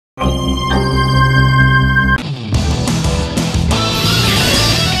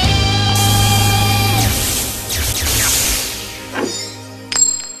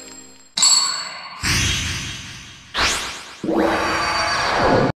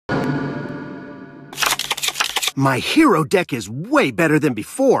My hero deck is way better than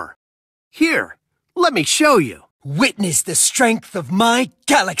before. Here, let me show you. Witness the strength of my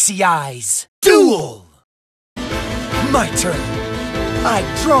galaxy eyes. Duel! My turn. I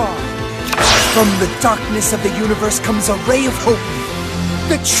draw. From the darkness of the universe comes a ray of hope.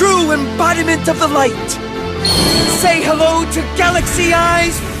 The true embodiment of the light. Say hello to Galaxy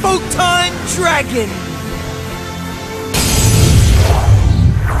Eyes Photon Dragon!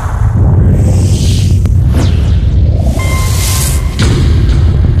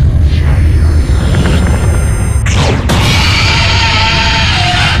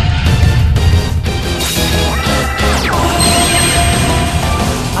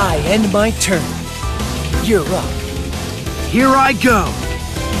 End my turn. You're up. Here I go.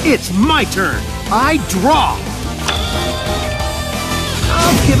 It's my turn. I draw.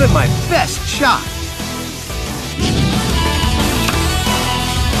 I'll give it my best shot.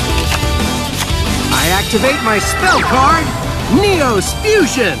 I activate my spell card, Neos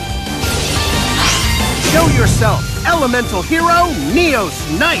Fusion. Show yourself, Elemental Hero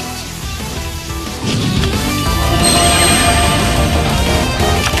Neos Knight.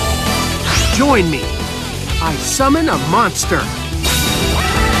 Join me. I summon a monster.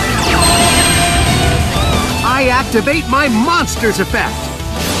 I activate my monster's effect.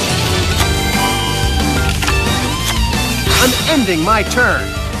 I'm ending my turn.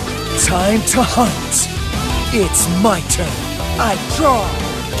 Time to hunt. It's my turn. I draw.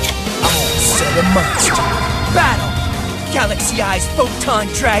 I'll set a monster. Battle! Galaxy Eyes Photon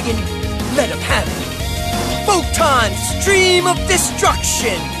Dragon. Let him have it. Photon Stream of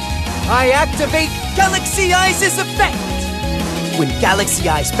Destruction. I activate Galaxy Eyes' effect! When Galaxy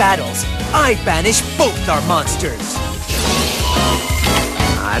Eyes battles, I banish both our monsters.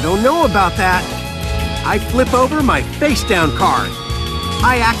 I don't know about that. I flip over my face-down card.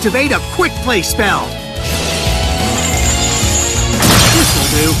 I activate a quick play spell. This'll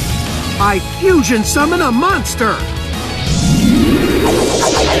do. I fusion summon a monster.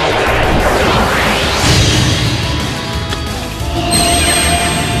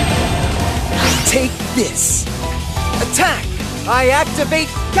 Take this. Attack! I activate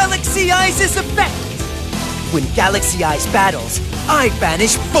Galaxy Eyes' effect! When Galaxy Eyes battles, I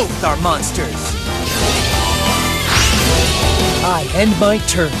banish both our monsters. I end my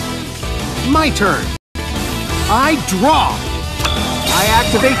turn. My turn. I draw. I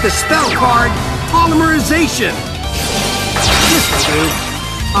activate the spell card, Polymerization. This'll do.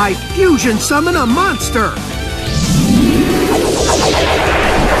 I fusion summon a monster.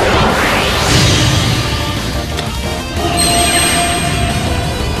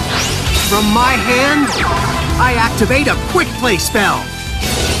 From my hand, I activate a quick play spell.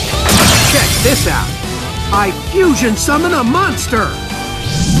 Check this out. I fusion summon a monster.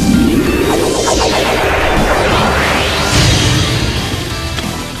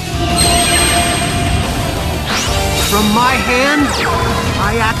 From my hand,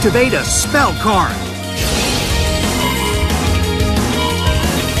 I activate a spell card.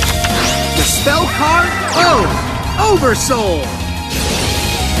 The spell card? Oh, Oversoul.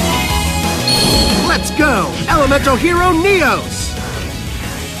 Let's go! Elemental Hero Neos!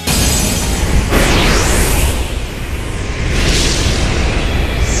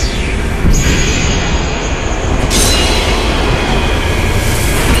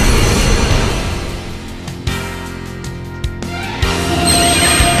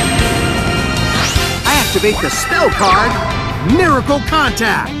 I activate the spell card, Miracle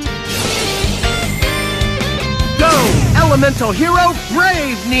Contact. Go! Elemental Hero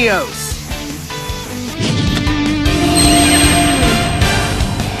Brave Neos!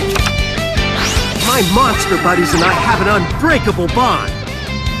 My monster buddies and I have an unbreakable bond.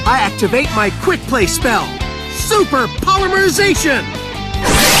 I activate my quick play spell, Super Polymerization.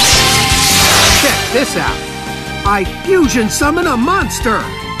 Check this out. I fusion summon a monster.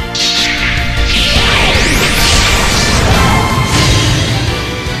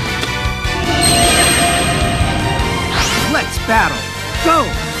 Let's battle. Go.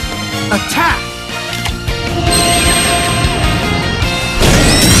 Attack.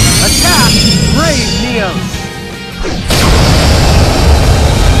 Attack! Brave Neos!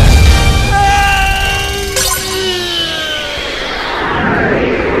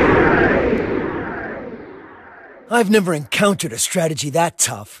 I've never encountered a strategy that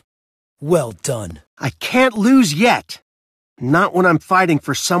tough. Well done. I can't lose yet. Not when I'm fighting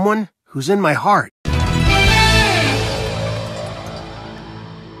for someone who's in my heart.